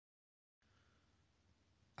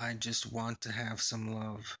I just want to have some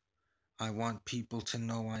love. I want people to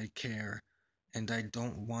know I care. And I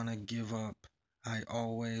don't want to give up. I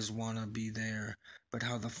always want to be there. But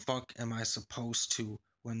how the fuck am I supposed to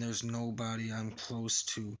when there's nobody I'm close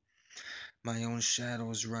to? My own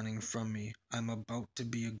shadow's running from me. I'm about to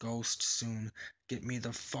be a ghost soon. Get me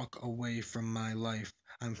the fuck away from my life.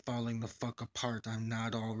 I'm falling the fuck apart. I'm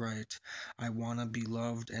not alright. I wanna be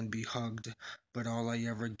loved and be hugged, but all I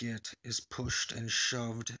ever get is pushed and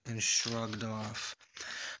shoved and shrugged off.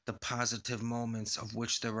 The positive moments, of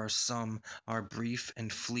which there are some, are brief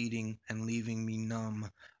and fleeting and leaving me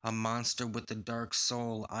numb. A monster with a dark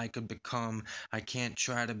soul I could become. I can't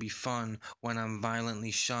try to be fun when I'm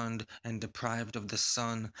violently shunned and deprived of the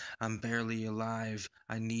sun. I'm barely alive.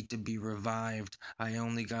 I need to be revived. I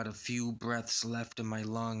only got a few breaths left in my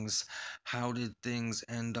lungs. How did things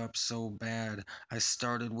end up so bad? I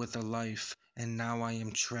started with a life, and now I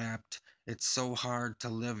am trapped. It's so hard to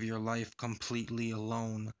live your life completely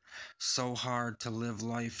alone. So hard to live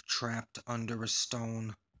life trapped under a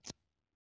stone.